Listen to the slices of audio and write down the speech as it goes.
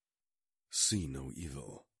See No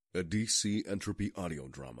Evil, a DC Entropy audio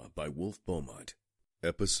drama by Wolf Beaumont.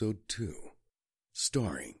 Episode 2.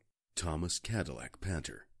 Starring Thomas Cadillac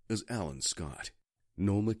Panter as Alan Scott,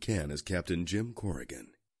 Noel McCann as Captain Jim Corrigan,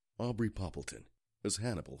 Aubrey Poppleton as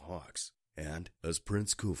Hannibal Hawks, and as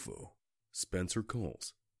Prince Khufu, Spencer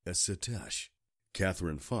Coles as Sitesh,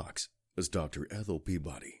 Catherine Fox as Dr. Ethel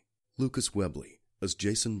Peabody, Lucas Webley as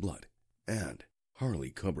Jason Blood, and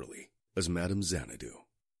Harley Cubberley as Madame Xanadu.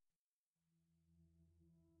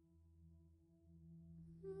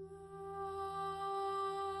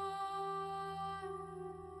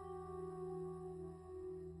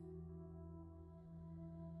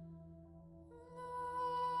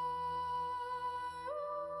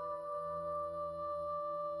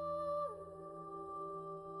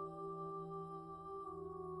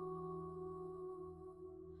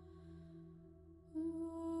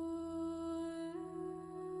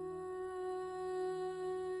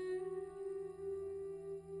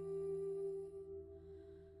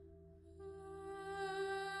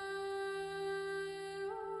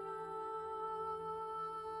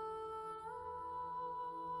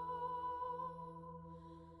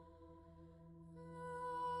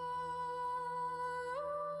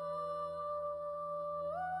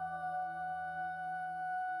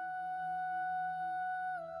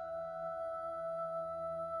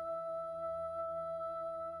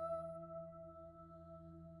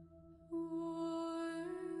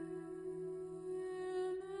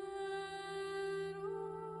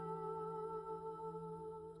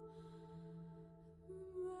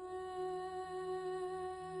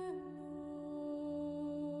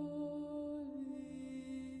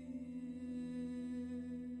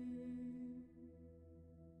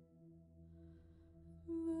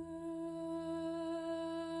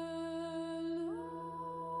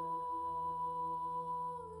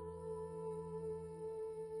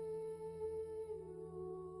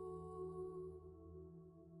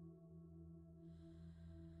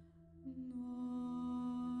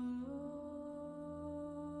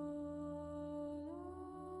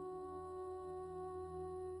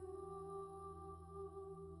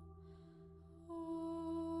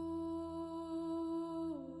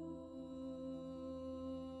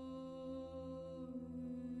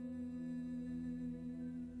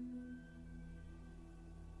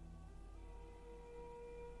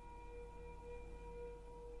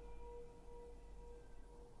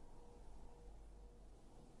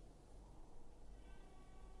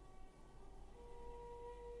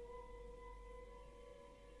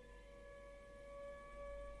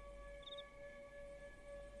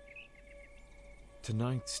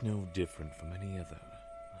 Tonight's no different from any other.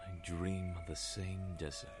 I dream of the same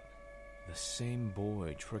desert, the same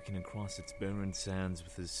boy trekking across its barren sands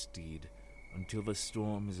with his steed until the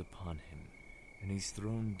storm is upon him and he's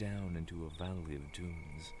thrown down into a valley of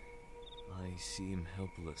dunes. I see him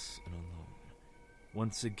helpless and alone,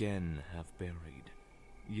 once again half buried,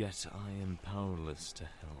 yet I am powerless to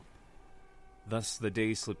help. Thus the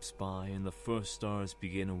day slips by and the first stars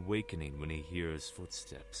begin awakening when he hears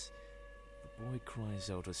footsteps. The boy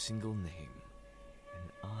cries out a single name,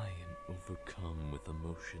 and I am overcome with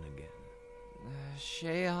emotion again.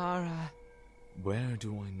 Shayara. Where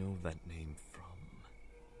do I know that name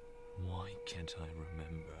from? Why can't I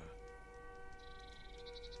remember?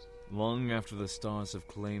 Long after the stars have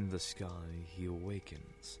claimed the sky, he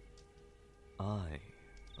awakens. I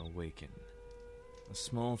awaken. A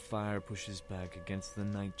small fire pushes back against the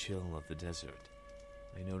night chill of the desert.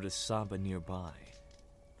 I notice Saba nearby,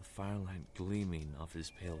 the firelight gleaming off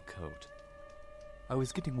his pale coat. I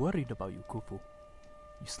was getting worried about you, Khufu.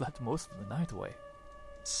 You slept most of the night away.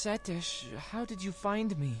 Sitesh, how did you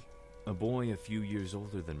find me? A boy a few years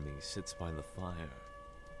older than me sits by the fire,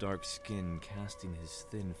 dark skin casting his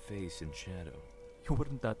thin face in shadow. You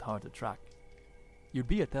weren't that hard to track. You'd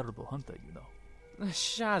be a terrible hunter, you know.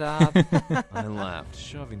 Shut up. I laughed,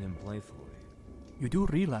 shoving him playfully. You do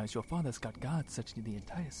realize your father's got guards searching the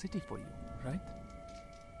entire city for you, right?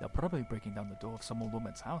 They're probably breaking down the door of some old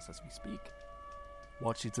woman's house as we speak.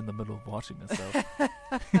 While she's in the middle of washing herself.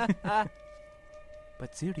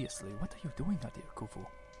 But seriously, what are you doing out here, Khufu?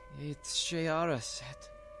 It's Shayara said.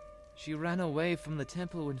 She ran away from the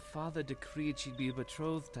temple when Father decreed she'd be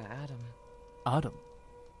betrothed to Adam. Adam?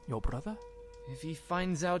 Your brother? If he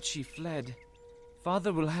finds out she fled,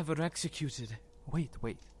 Father will have her executed. Wait.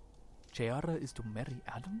 Shayara is to marry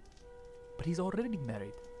Adam? But he's already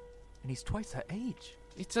married, and he's twice her age.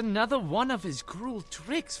 It's another one of his cruel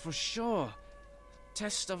tricks, for sure.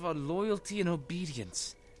 Test of our loyalty and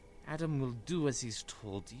obedience. Adam will do as he's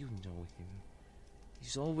told. You know him.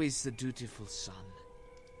 He's always the dutiful son.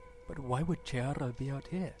 But why would Shayara be out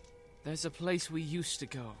here? There's a place we used to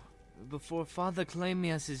go, before Father claimed me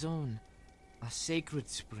as his own. A sacred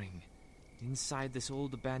spring, inside this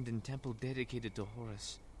old abandoned temple dedicated to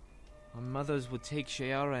Horus. Our mothers would take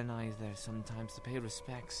Shayara and I there sometimes to pay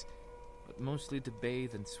respects, but mostly to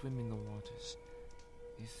bathe and swim in the waters.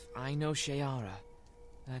 If I know Shayara,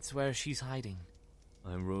 that's where she's hiding.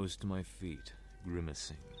 I rose to my feet,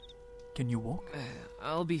 grimacing. Can you walk?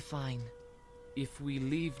 I'll be fine. If we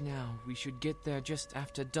leave now, we should get there just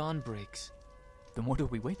after dawn breaks. Then what are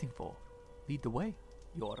we waiting for? Lead the way,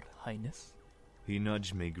 Your Highness. He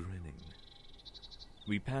nudged me, grinning.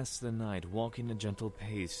 We passed the night walking a gentle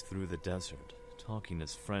pace through the desert, talking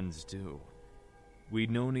as friends do.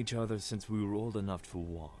 We'd known each other since we were old enough to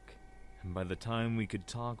walk, and by the time we could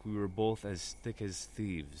talk, we were both as thick as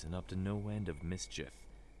thieves and up to no end of mischief.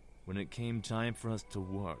 When it came time for us to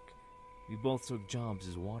work, we both took jobs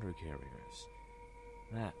as water carriers.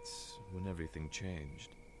 That's when everything changed.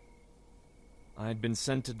 I had been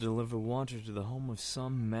sent to deliver water to the home of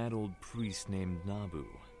some mad old priest named Nabu,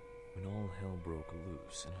 when all hell broke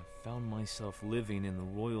loose, and I found myself living in the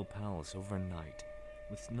royal palace overnight,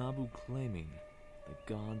 with Nabu claiming that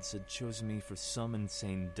gods had chosen me for some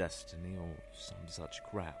insane destiny or some such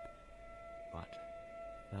crap. But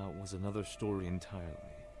that was another story entirely.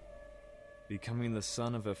 Becoming the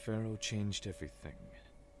son of a pharaoh changed everything.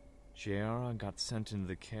 Shayara got sent into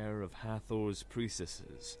the care of Hathor's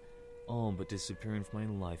priestesses, all but disappearing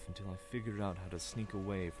from my life until I figured out how to sneak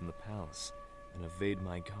away from the palace and evade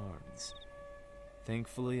my guards.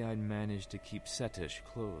 Thankfully, I'd managed to keep Setish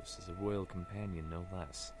close as a royal companion, no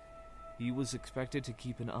less. He was expected to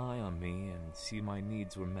keep an eye on me and see my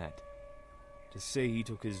needs were met. To say he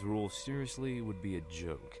took his role seriously would be a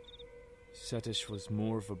joke. Setish was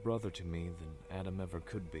more of a brother to me than Adam ever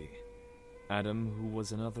could be. Adam, who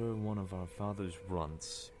was another one of our father's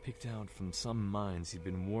runts, picked out from some mines he'd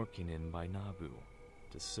been working in by Nabu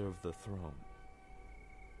to serve the throne.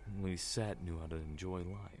 Only Set knew how to enjoy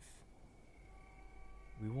life.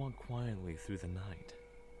 We walked quietly through the night,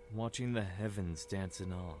 watching the heavens dance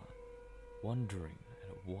in awe, wondering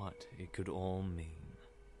at what it could all mean.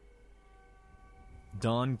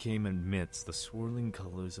 Dawn came amidst the swirling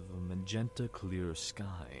colors of a magenta-clear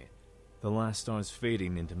sky, the last stars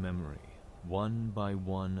fading into memory, one by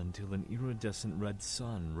one until an iridescent red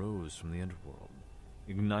sun rose from the underworld,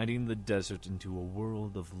 igniting the desert into a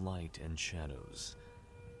world of light and shadows.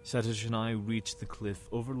 Setish and I reached the cliff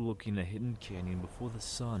overlooking a hidden canyon before the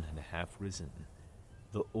sun had half risen,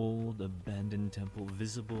 the old abandoned temple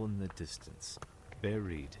visible in the distance,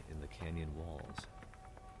 buried in the canyon walls.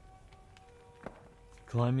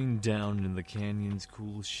 Climbing down in the canyon's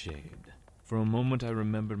cool shade, for a moment I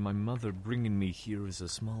remembered my mother bringing me here as a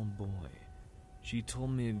small boy. She told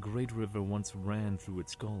me a great river once ran through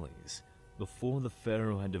its gullies, before the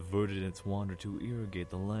pharaoh had diverted its water to irrigate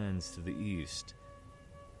the lands to the east.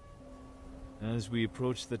 As we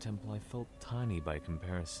approached the temple, I felt tiny by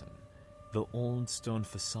comparison. The old stone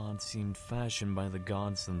facade seemed fashioned by the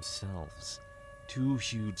gods themselves. Two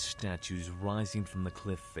huge statues rising from the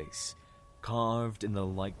cliff face, carved in the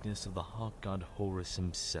likeness of the hawk god Horus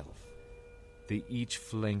himself. They each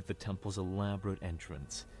flanked the temple's elaborate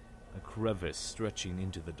entrance, a crevice stretching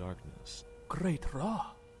into the darkness. Great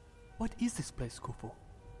Ra! What is this place, Khufu?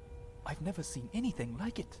 I've never seen anything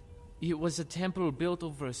like it. It was a temple built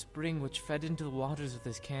over a spring which fed into the waters of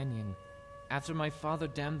this canyon. After my father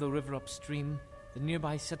dammed the river upstream, the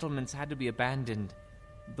nearby settlements had to be abandoned.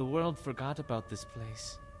 The world forgot about this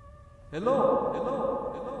place.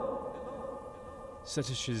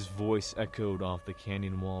 Setish's voice echoed off the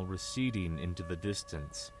canyon wall, receding into the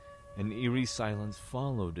distance. An eerie silence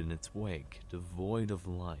followed in its wake, devoid of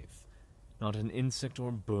life. Not an insect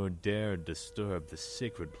or bird dared disturb the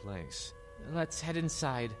sacred place. Let's head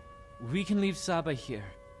inside. We can leave Saba here.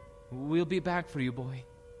 We'll be back for you, boy.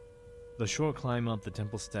 The short climb up the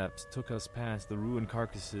temple steps took us past the ruined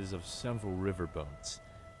carcasses of several riverboats,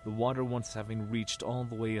 the water once having reached all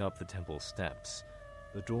the way up the temple steps.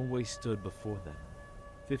 The doorway stood before them,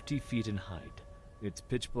 50 feet in height, its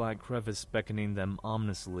pitch-black crevice beckoning them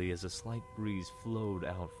ominously as a slight breeze flowed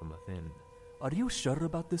out from within. Are you sure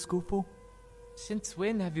about this, Khufu? Since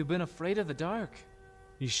when have you been afraid of the dark?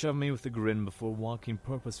 He shoved me with a grin before walking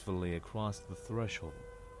purposefully across the threshold.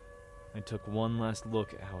 I took one last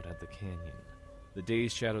look out at the canyon, the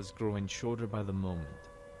day's shadows growing shorter by the moment.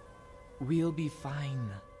 We'll be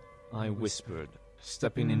fine, I whispered,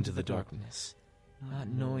 stepping into the darkness, not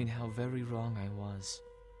knowing how very wrong I was.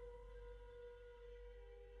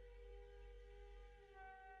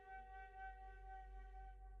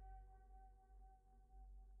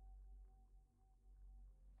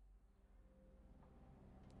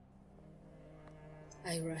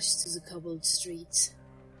 I rushed through the cobbled streets,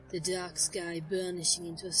 the dark sky burnishing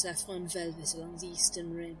into a saffron velvet along the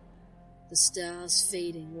eastern rim, the stars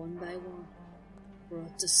fading one by one,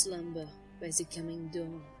 brought to slumber by the coming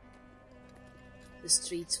dawn. The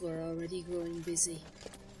streets were already growing busy,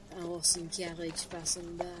 a horse and carriage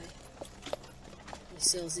passing by. I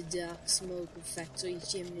saw the dark smoke of factory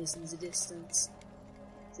chimneys in the distance,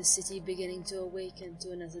 the city beginning to awaken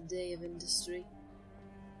to another day of industry.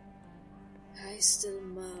 I still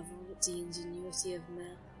marvel at the ingenuity of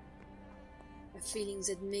man, a feeling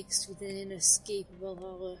that mixed with an inescapable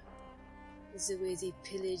horror is the way they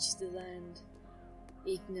pillaged the land,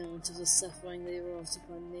 ignorant of the suffering they wrought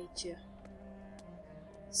upon nature.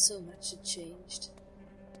 So much had changed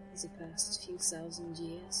in the past few thousand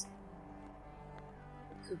years.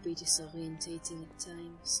 It could be disorientating at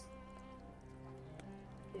times.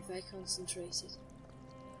 If I concentrated,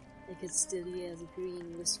 I could still hear the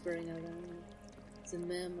green whispering around me, the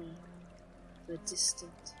murmur of a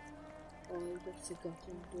distant, all but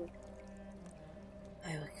forgotten brook.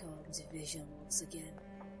 I recalled the vision once again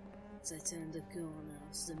as I turned the corner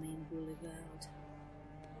of the main boulevard.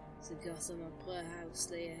 The Gotham Opera House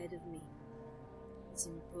lay ahead of me. Its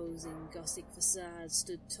imposing Gothic facade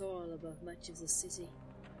stood tall above much of the city.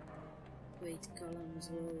 Great columns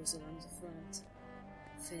rose along the front,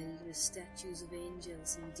 filled with statues of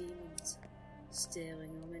angels and demons,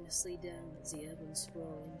 staring ominously down at the urban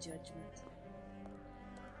sprawl in judgment.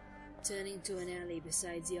 Turning to an alley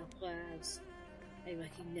beside the Opera House, I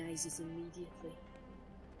recognized it immediately,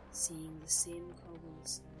 seeing the same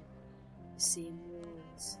cobbles, the same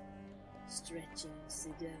walls, stretching into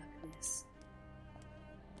the darkness.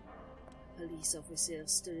 A police officer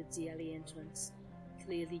stood at the alley entrance,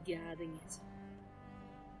 clearly guarding it.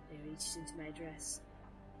 I reached into my dress,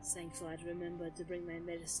 thankful I'd remembered to bring my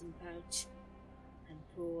medicine pouch, and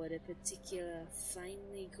poured a particular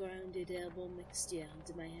finely grounded herbal mixture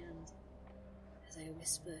into my hand as I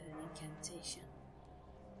whispered an incantation.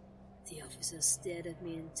 The officer stared at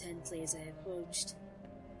me intently as I approached.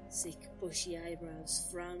 Thick, bushy eyebrows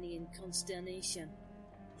frowning in consternation,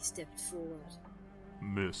 he stepped forward.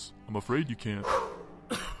 Miss, I'm afraid you can't.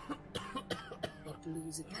 I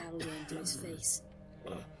blew the powder into his face.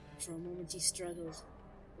 For a moment he struggled,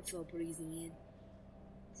 before breathing in.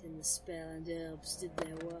 Then the spell and herbs did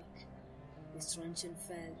their work. His truncheon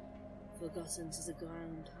fell, forgotten to the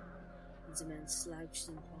ground, and the man slouched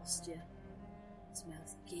in posture, his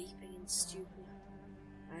mouth gaping in stupor,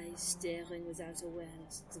 eyes staring without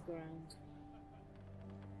awareness at the ground.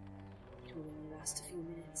 It would only last a few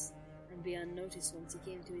minutes, and be unnoticed once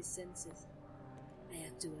he came to his senses. I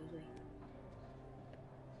had to hurry.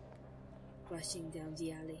 Rushing down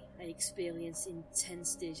the alley, I experienced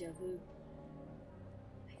intense déjà vu.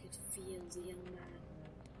 I could feel the young man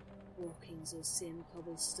walking those same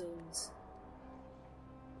cobblestones,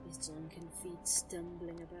 his drunken feet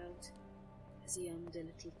stumbling about as he hummed a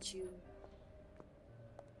little tune.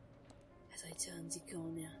 As I turned the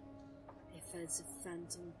corner, I felt the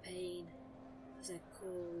phantom pain of that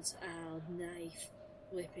cold, hard knife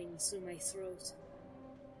whipping through my throat.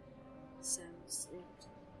 The sound stopped.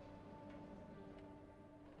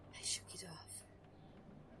 I shook it off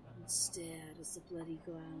and stared at the bloody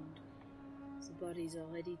ground, the bodies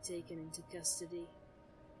already taken into custody.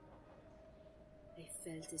 I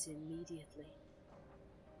felt it immediately,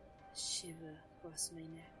 a shiver across my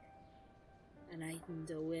neck, an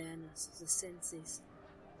heightened awareness of the senses,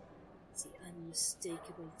 the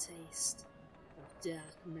unmistakable taste of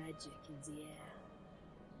dark magic in the air,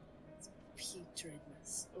 its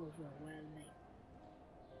putridness overwhelming.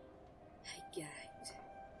 I gagged,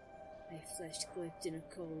 my flesh gripped in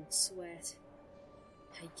a cold sweat.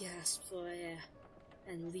 I gasped for air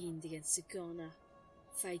and leaned against the corner,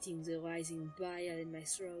 fighting the rising bile in my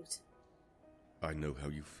throat. I know how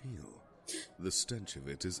you feel. The stench of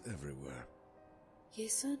it is everywhere.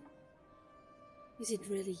 Yes, son? Is it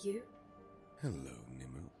really you? Hello,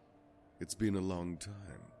 Nimue. It's been a long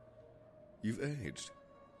time. You've aged.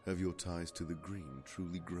 Have your ties to the green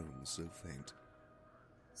truly grown so faint?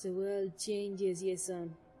 The world changes, yes,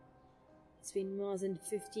 son. It's been more than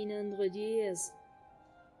 1,500 years.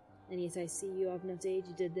 And yet I see you have not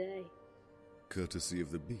aged a day. Courtesy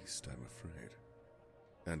of the beast, I'm afraid.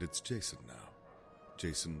 And it's Jason now.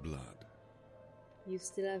 Jason Blood. You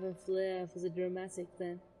still have a flair for the dramatic,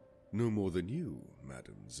 then? No more than you,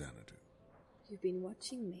 Madam Xanadu. You've been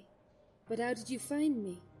watching me. But how did you find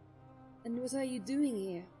me? And what are you doing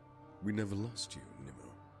here? We never lost you,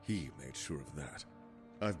 Nimue. He made sure of that.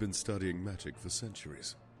 I've been studying magic for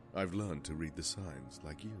centuries. I've learned to read the signs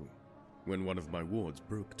like you. When one of my wards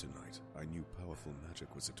broke tonight, I knew powerful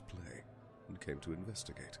magic was at play. and came to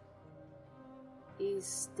investigate. He's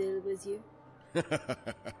still with you?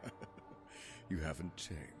 You haven't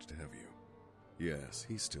changed, have you? Yes,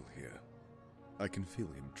 he's still here. I can feel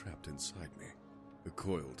him trapped inside me, a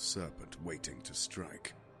coiled serpent waiting to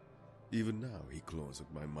strike. Even now he claws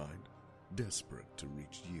at my mind, desperate to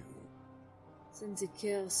reach you. Then the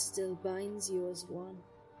curse still binds you as one.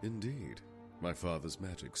 Indeed. My father's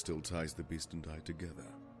magic still ties the beast and I together,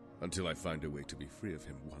 until I find a way to be free of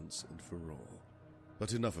him once and for all.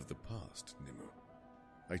 But enough of the past, Nimue.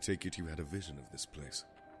 I take it you had a vision of this place.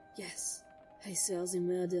 Yes, I saw the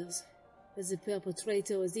murders, but the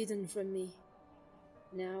perpetrator was hidden from me.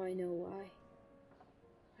 Now I know why.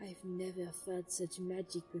 I've never felt such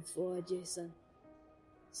magic before, Jason.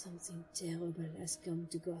 Something terrible has come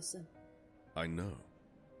to Gotham. I know.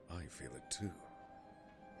 I feel it too.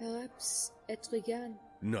 Perhaps Etrigan?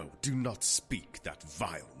 No, do not speak that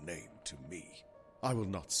vile name to me. I will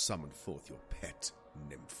not summon forth your pet,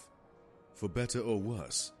 nymph. For better or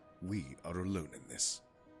worse, we are alone in this.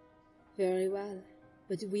 Very well,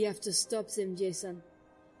 but we have to stop them, Jason.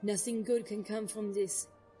 Nothing good can come from this.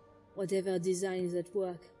 Whatever design is at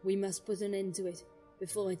work, we must put an end to it,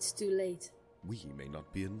 before it's too late. We may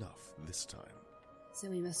not be enough this time. So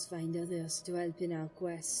we must find others to help in our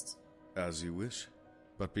quest. As you wish.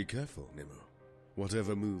 But be careful, Nimue.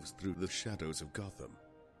 Whatever moves through the shadows of Gotham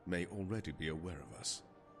may already be aware of us.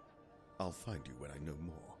 I'll find you when I know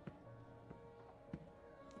more.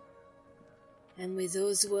 And with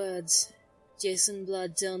those words, Jason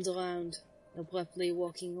Blood turned around, abruptly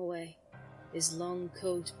walking away, his long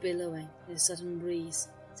coat billowing in a sudden breeze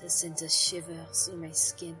that sent a shiver through my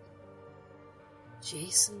skin.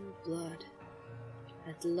 Jason Blood.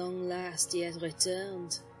 At long last he had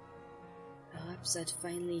returned. Perhaps I'd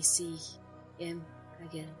finally see him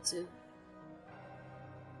again too.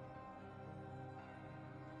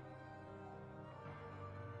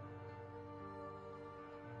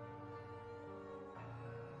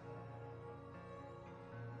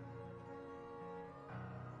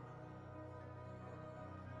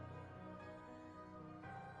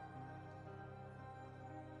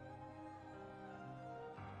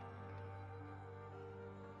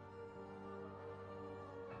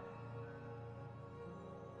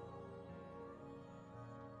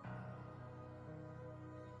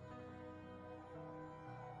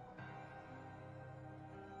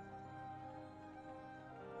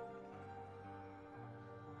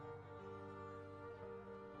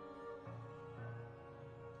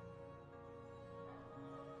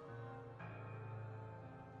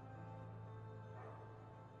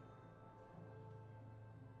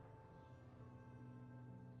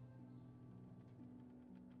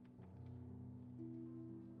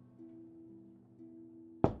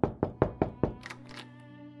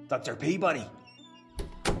 Dr. Peabody.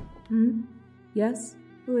 Yes?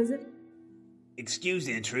 Who is it? Excuse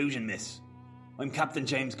the intrusion, miss. I'm Captain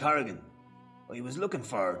James Corrigan. I was looking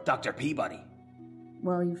for Dr. Peabody.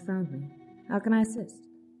 Well, you found me. How can I assist?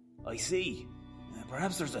 I see.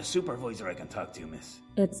 Perhaps there's a supervisor I can talk to, miss.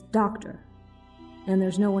 It's Doctor. And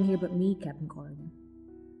there's no one here but me, Captain Corrigan.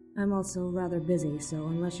 I'm also rather busy, so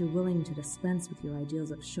unless you're willing to dispense with your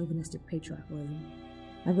ideals of chauvinistic patriarchalism,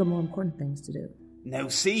 I've got more important things to do. Now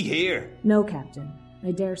see here! No, Captain.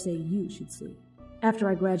 I dare say you should see. After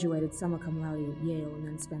I graduated summa cum laude at Yale and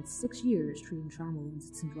then spent 6 years treating trauma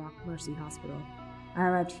wounds at St. Roch Mercy Hospital, I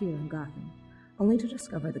arrived here in Gotham, only to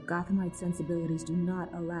discover that Gothamite sensibilities do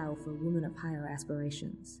not allow for women of higher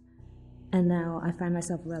aspirations. And now I find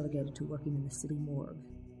myself relegated to working in the city morgue.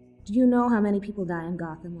 Do you know how many people die in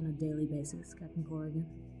Gotham on a daily basis, Captain Corrigan?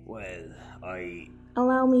 Well,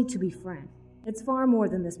 Allow me to be frank. It's far more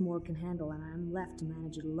than this morgue can handle, and I'm left to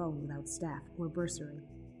manage it alone without staff or bursary.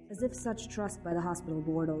 As if such trust by the hospital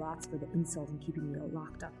board allots for the insult in keeping me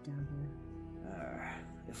locked up down here.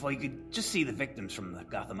 If I could just see the victims from the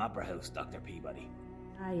Gotham Opera House, Dr. Peabody.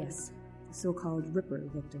 Ah, yes. The so-called Ripper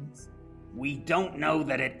victims. We don't know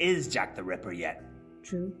that it is Jack the Ripper yet.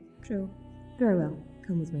 True. Very well.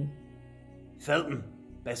 Come with me. Felton,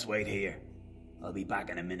 best wait here. I'll be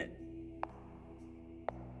back in a minute.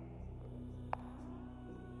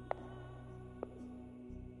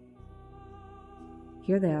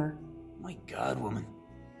 Here they are. My God, woman.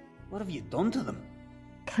 What have you done to them?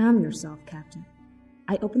 Calm yourself, Captain.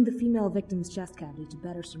 I opened the female victim's chest cavity to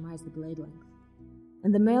better surmise the blade length.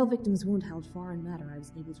 And the male victim's wound held foreign matter I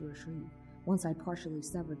was able to retrieve, once I partially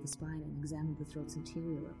severed the spine and examined the throat's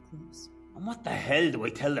interior up close. And what the hell do I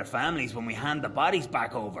tell their families when we hand the bodies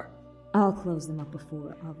back over? I'll close them up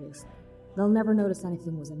before, obviously. They'll never notice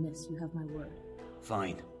anything was amiss, you have my word.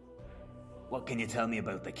 Fine. What can you tell me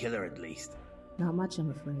about the killer, at least? Not much, I'm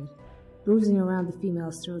afraid. Bruising around the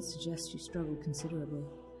female's throat suggests she struggled considerably,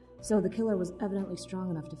 so the killer was evidently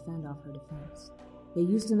strong enough to fend off her defense. They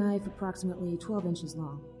used a knife approximately 12 inches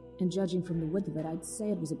long, and judging from the width of it, I'd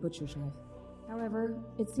say it was a butcher's knife. However,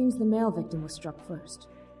 it seems the male victim was struck first,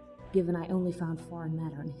 given I only found foreign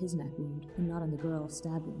matter in his neck wound and not on the girl's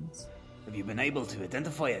stab wounds. Have you been able to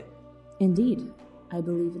identify it? Indeed. I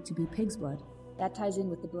believe it to be pig's blood. That ties in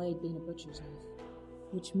with the blade being a butcher's knife,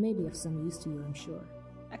 which may be of some use to you, I'm sure.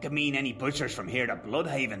 That could mean any butchers from here to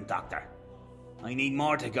Bloodhaven, Doctor. I need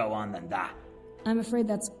more to go on than that. I'm afraid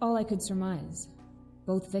that's all I could surmise.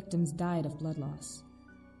 Both victims died of blood loss,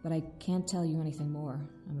 but I can't tell you anything more,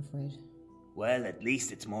 I'm afraid. Well, at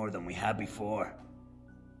least it's more than we had before.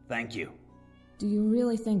 Thank you. Do you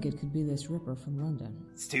really think it could be this Ripper from London?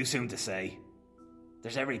 It's too soon to say.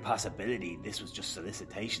 There's every possibility this was just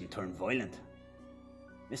solicitation turned violent.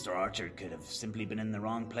 Mr. Orchard could have simply been in the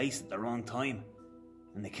wrong place at the wrong time,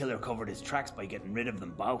 and the killer covered his tracks by getting rid of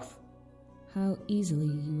them both. How easily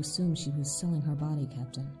you assume she was selling her body,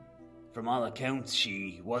 Captain? From all accounts,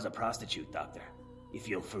 she was a prostitute, Doctor. If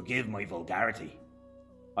you'll forgive my vulgarity.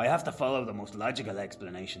 I have to follow the most logical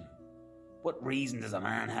explanation. What reason does a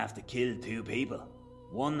man have to kill two people?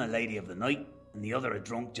 One a lady of the night, and the other a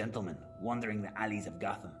drunk gentleman wandering the alleys of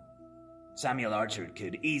Gotham. Samuel Orchard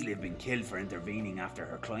could easily have been killed for intervening after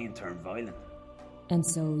her client turned violent. And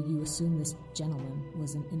so you assume this gentleman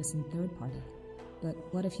was an innocent third party. But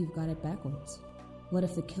what if you've got it backwards? What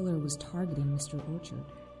if the killer was targeting Mr. Orchard,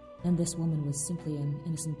 and this woman was simply an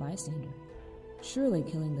innocent bystander? Surely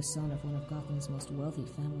killing the son of one of Gotham's most wealthy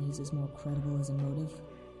families is more credible as a motive.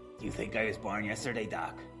 Do you think I was born yesterday,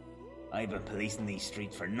 Doc? I've been policing these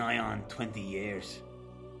streets for nigh on 20 years.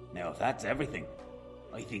 Now, if that's everything,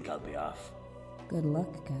 I think I'll be off. Good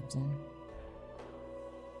luck, Captain.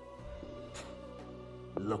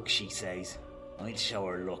 Look, she says. I'll show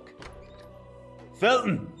her luck.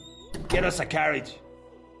 Felton! Get us a carriage.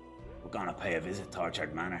 We're gonna pay a visit to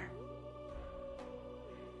Orchard Manor.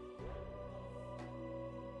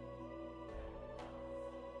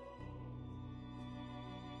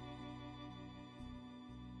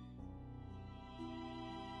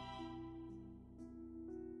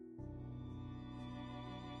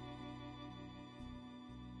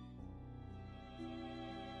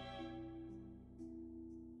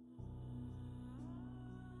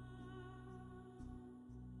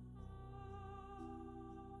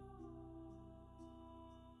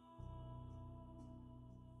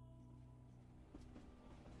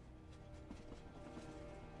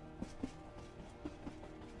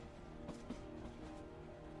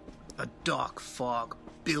 A dark fog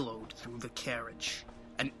billowed through the carriage,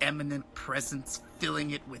 an eminent presence filling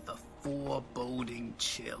it with a foreboding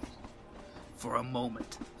chill. For a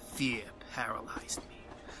moment, fear paralyzed me,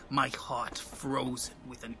 my heart frozen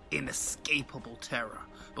with an inescapable terror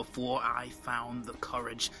before I found the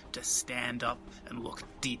courage to stand up and look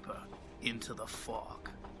deeper into the fog.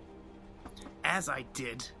 As I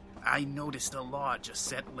did, I noticed a larger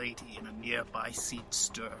set lady in a nearby seat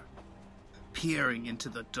stir. Peering into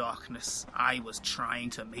the darkness, I was trying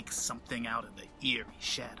to make something out of the eerie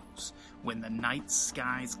shadows when the night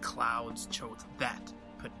sky's clouds chose that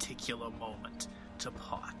particular moment to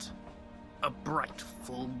part. A bright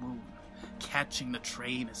full moon, catching the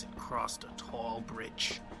train as it crossed a tall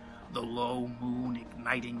bridge, the low moon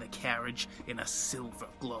igniting the carriage in a silver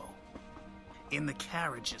glow. In the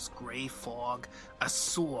carriage's gray fog, a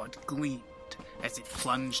sword gleamed as it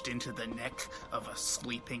plunged into the neck of a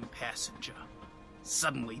sleeping passenger.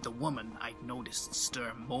 Suddenly, the woman I'd noticed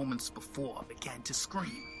stir moments before began to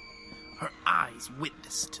scream. Her eyes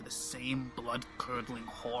witnessed to the same blood-curdling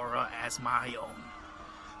horror as my own.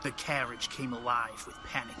 The carriage came alive with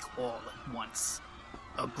panic all at once.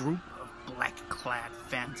 A group of black-clad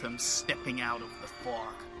phantoms stepping out of the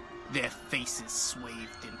fog, their faces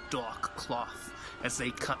swathed in dark cloth as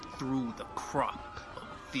they cut through the crop of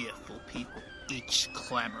fearful people, each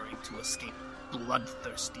clamoring to escape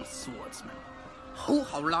bloodthirsty swordsmen. "Ho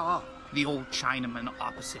la!" the old Chinaman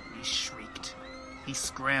opposite me shrieked. He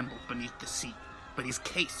scrambled beneath the seat, but his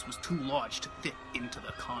case was too large to fit into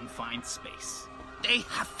the confined space. "They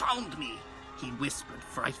have found me!" he whispered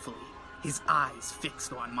frightfully, his eyes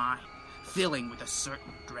fixed on mine, filling with a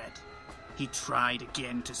certain dread. He tried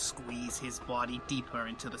again to squeeze his body deeper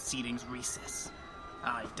into the seating's recess.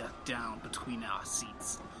 I ducked down between our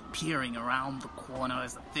seats, peering around the corner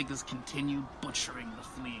as the figures continued butchering the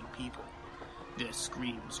fleeing people, their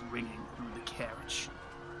screams ringing through the carriage.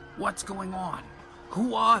 "What's going on?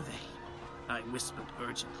 Who are they?" I whispered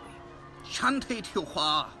urgently. "Shante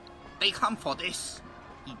Tiuhua! They come for this!"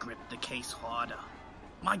 He gripped the case harder.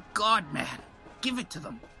 "My God, man! Give it to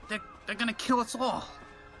them! They're gonna kill us all.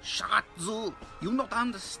 Shatzu, you not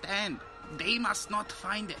understand. They must not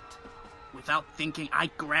find it. Without thinking, I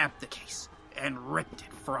grabbed the case and ripped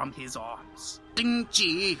it from his arms.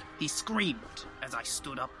 Ding-ji, he screamed as I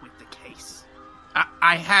stood up with the case.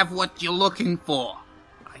 I have what you're looking for,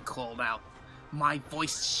 I called out, my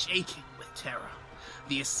voice shaking with terror.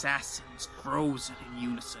 The assassins frozen in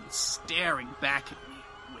unison, staring back at me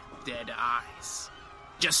with dead eyes.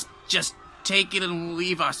 Just take it and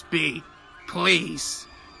leave us be, please.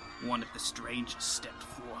 One of the strangers stepped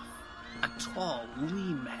forth, a tall,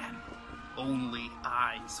 lean man, only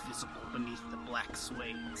eyes visible beneath the black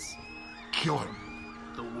suedes. Kill him.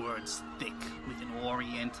 The words, thick with an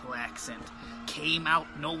oriental accent, came out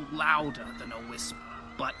no louder than a whisper,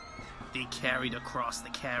 but they carried across the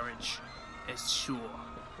carriage as sure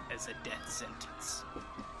as a death sentence.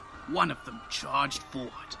 One of them charged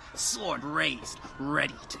forward, sword raised,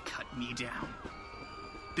 ready to cut me down.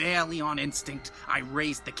 Barely on instinct, I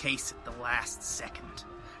raised the case at the last second,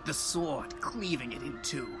 the sword cleaving it in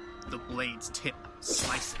two, the blade's tip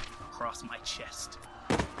slicing across my chest.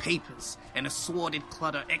 Papers and assorted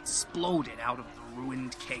clutter exploded out of the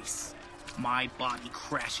ruined case, my body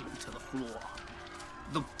crashing to the floor.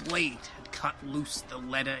 The blade had cut loose the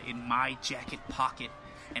letter in my jacket pocket,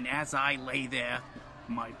 and as I lay there,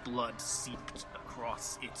 my blood seeped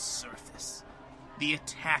across its surface. The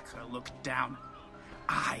attacker looked down at me,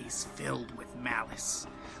 eyes filled with malice.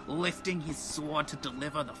 Lifting his sword to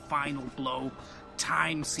deliver the final blow,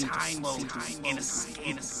 time seemed to slow to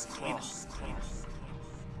innocent cross.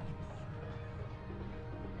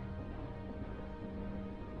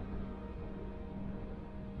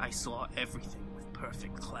 I saw everything with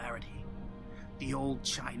perfect clarity. The old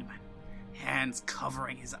Chinaman, hands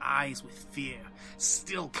covering his eyes with fear,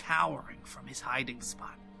 still cowering from his hiding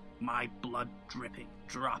spot, my blood dripping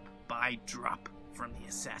drop by drop from the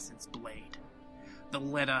assassin's blade. The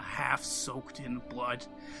letter half soaked in blood,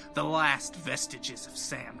 the last vestiges of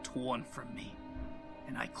Sam torn from me,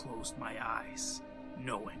 and I closed my eyes,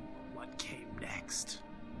 knowing what came next.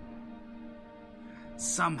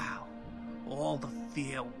 Somehow, all the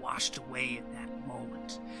fear washed away in that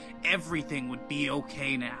moment. Everything would be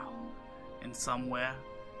okay now, and somewhere,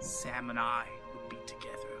 Sam and I would be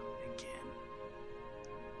together again.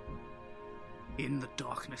 In the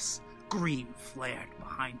darkness, green flared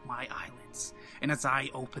behind my eyelids, and as I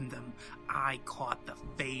opened them, I caught the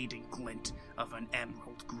fading glint of an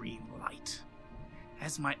emerald green light.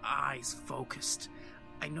 As my eyes focused,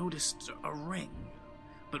 I noticed a ring,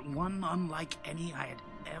 but one unlike any I had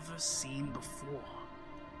ever seen before.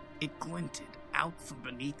 It glinted out from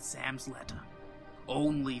beneath Sam's letter,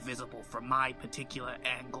 only visible from my particular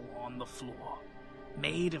angle on the floor,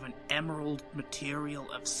 made of an emerald material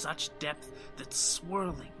of such depth that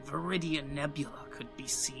swirling Viridian Nebula could be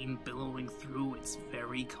seen billowing through its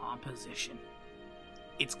very composition.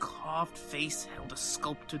 Its carved face held a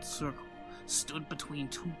sculpted circle, stood between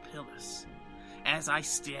two pillars. As I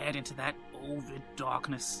stared into that ovid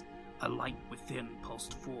darkness, a light within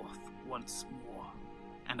pulsed forth once more,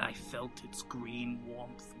 and I felt its green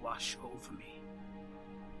warmth wash over me.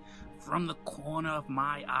 From the corner of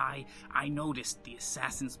my eye, I noticed the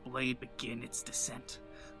assassin's blade begin its descent,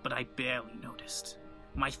 but I barely noticed.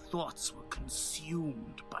 My thoughts were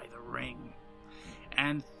consumed by the ring,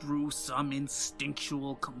 and through some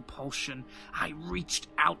instinctual compulsion, I reached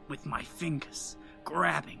out with my fingers,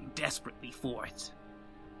 grabbing desperately for it.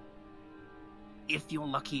 If you're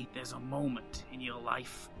lucky, there's a moment in your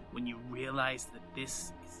life when you realize that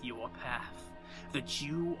this is your path, that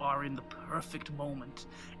you are in the perfect moment,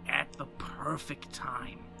 at the perfect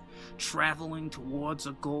time, traveling towards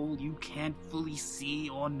a goal you can't fully see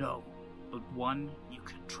or know, but one you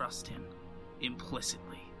can trust in,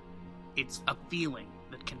 implicitly. It's a feeling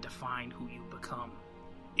that can define who you become,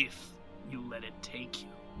 if you let it take you.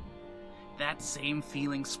 That same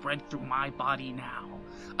feeling spread through my body now,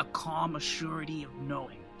 a calm assurity of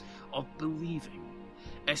knowing, of believing,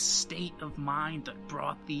 a state of mind that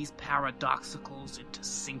brought these paradoxicals into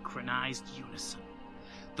synchronized unison,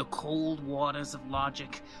 the cold waters of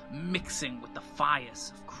logic mixing with the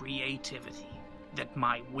fires of creativity, that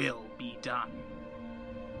my will be done.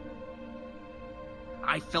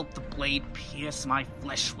 I felt the blade pierce my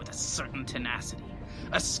flesh with a certain tenacity,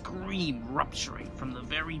 a scream rupturing from the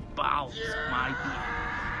very bowels of my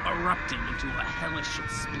being, erupting into a hellish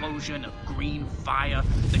explosion of green fire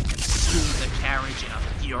that consumed the carriage in a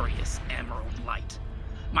furious emerald light.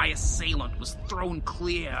 My assailant was thrown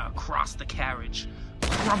clear across the carriage,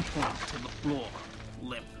 crumpling to the floor,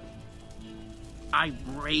 limp. I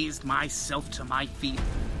raised myself to my feet,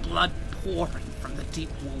 blood pouring from the deep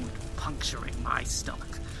wound puncturing my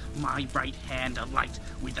stomach, my right hand alight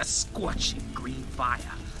with a scorching green fire,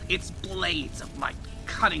 its blades of light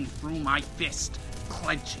cutting through my fist,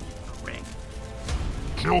 clenching the ring.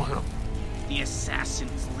 Kill him! The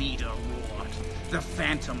assassin's leader roared. The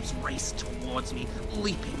phantoms raced towards me,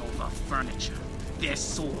 leaping over furniture, their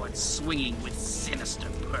swords swinging with sinister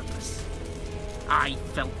purpose. I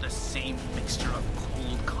felt the same mixture of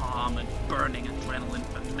cold calm and burning adrenaline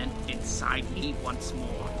ferment inside me once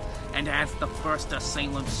more, and as the first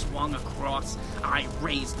assailant swung across, I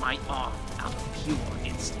raised my arm out of pure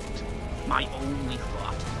instinct, my only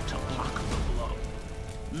thought to block the blow.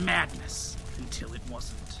 Madness, until it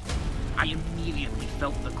wasn't. I immediately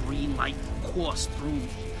felt the green light course through me,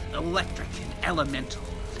 electric and elemental.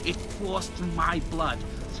 It coursed through my blood,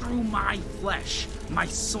 through my flesh, my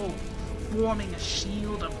soul, forming a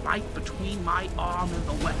shield of light between my arm and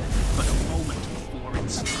the weapon but a moment before it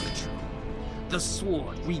struck true. The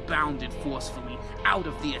sword rebounded forcefully out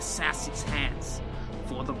of the assassin's hands.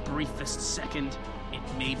 For the briefest second, it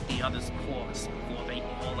made the others pause before they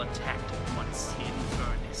all attacked at once in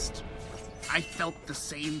earnest. I felt the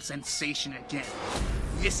same sensation again.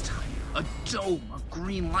 This time, a dome of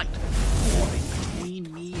green light forming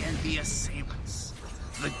between me and the assailants.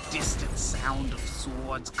 The distant sound of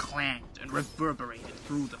swords clanged and reverberated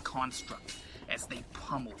through the construct as they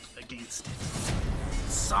pummeled against it.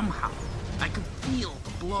 Somehow, I could feel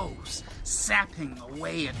the blows sapping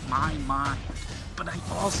away at my mind, but I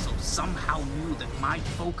also somehow knew that my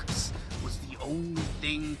focus was the only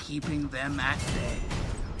thing keeping them at bay.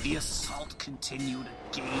 The assault continued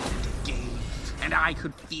again and again, and I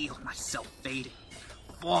could feel myself fading,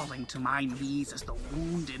 falling to my knees as the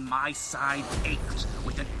wound in my side ached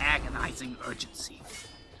with an agonizing urgency.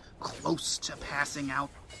 Close to passing out,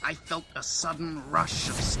 I felt a sudden rush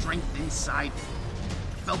of strength inside me.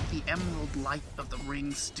 I felt the emerald light of the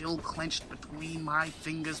ring still clenched between my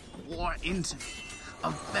fingers pour into me, a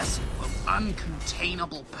vessel of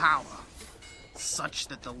uncontainable power, such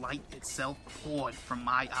that the light itself poured from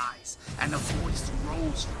my eyes, and a voice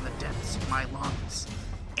rose from the depths of my lungs,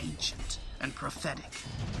 ancient and prophetic.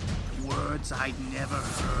 Words I'd never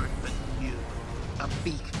heard but knew, a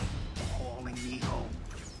beacon calling me home.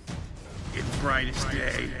 In brightest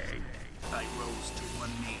day, I rose to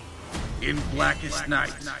one knee. in blackest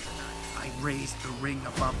night, I raised the ring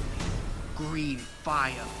above me, green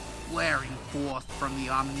fire flaring forth from the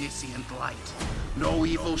omniscient light. no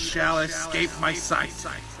evil shall escape my sight.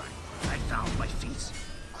 I found my feet,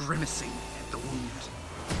 grimacing at the wound.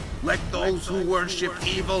 Let those who worship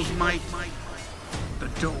evil's might The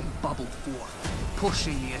dome bubbled forth,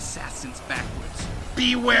 pushing the assassins backwards.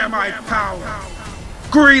 beware my power.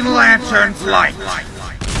 Green Lantern's light.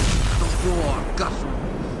 The roar guttural.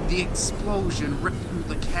 The explosion ripped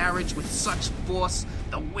through the carriage with such force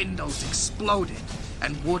the windows exploded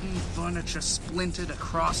and wooden furniture splintered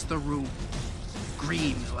across the room.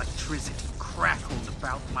 Green electricity crackled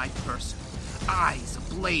about my person, eyes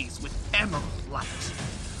ablaze with emerald light.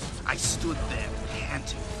 I stood there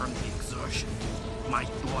panting from the exertion, my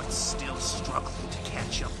thoughts still struggling to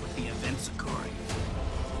catch up with the events occurring.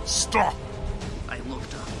 Stop! I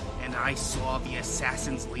looked up, and I saw the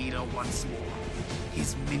assassin's leader once more,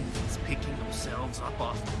 his minions picking themselves up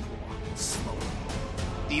off the floor, slowly.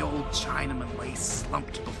 The old Chinaman lay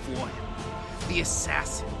slumped before him, the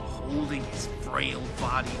assassin holding his frail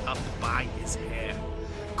body up by his hair,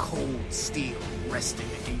 cold steel resting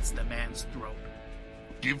against the man's throat.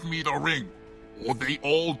 Give me the ring, or they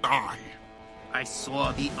all die. I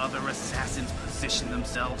saw the other assassins position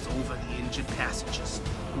themselves over the injured passengers,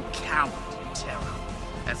 who cowered in terror,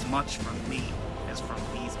 as much from me as from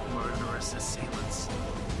these murderous assailants.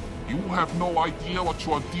 You have no idea what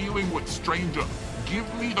you are dealing with, stranger. Give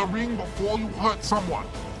me the ring before you hurt someone,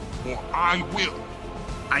 or I will.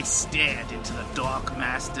 I stared into the Dark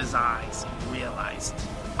Master's eyes and realized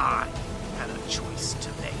I had a choice to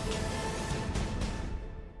make.